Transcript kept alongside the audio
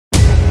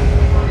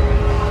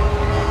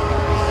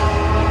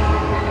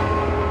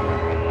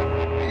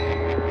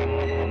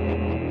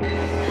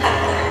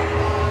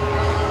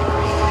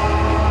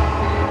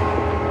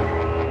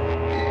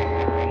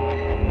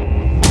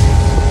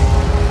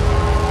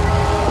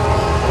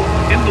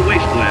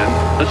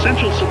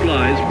essential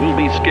supplies will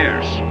be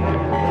scarce.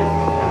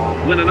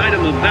 When an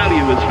item of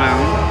value is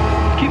found,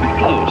 keep it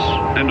close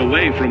and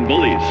away from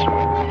bullies.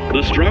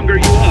 The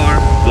stronger you are,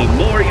 the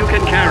more you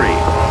can carry.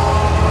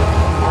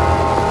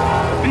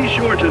 Be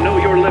sure to know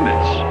your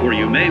limits, or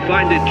you may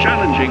find it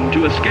challenging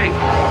to escape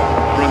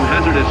from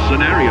hazardous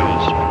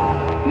scenarios,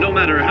 no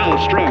matter how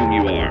strong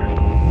you are.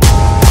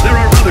 There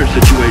are other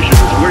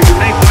situations where you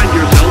may find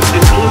yourself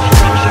in close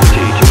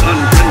proximity to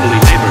unfriendly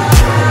neighbors.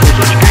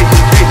 For such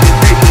cases,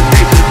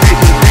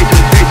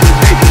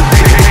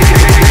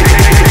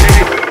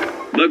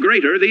 the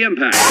greater the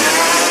impact.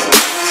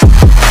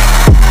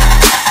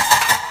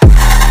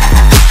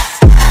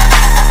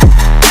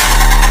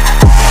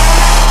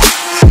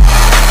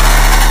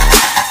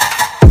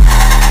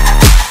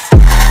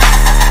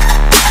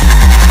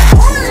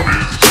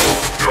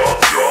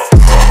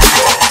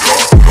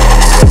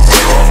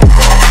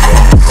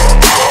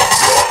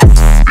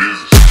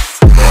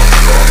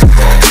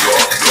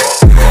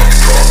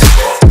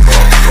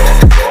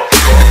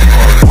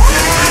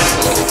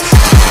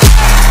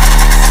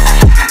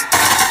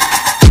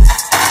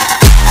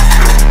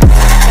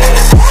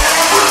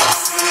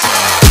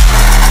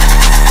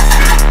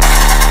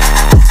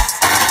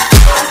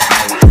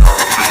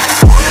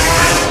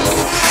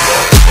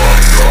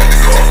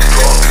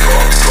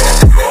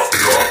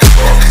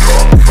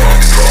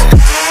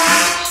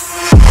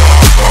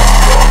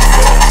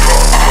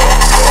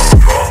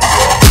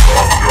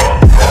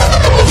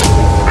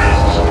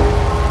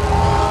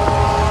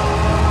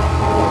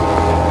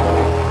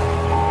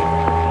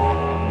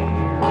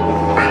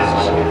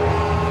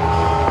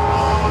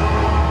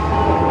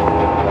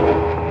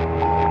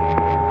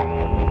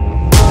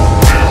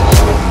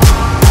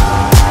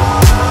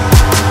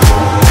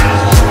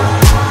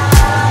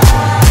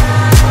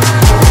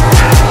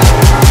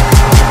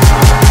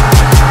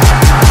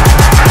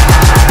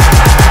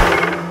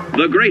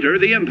 The greater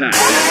the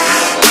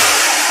impact.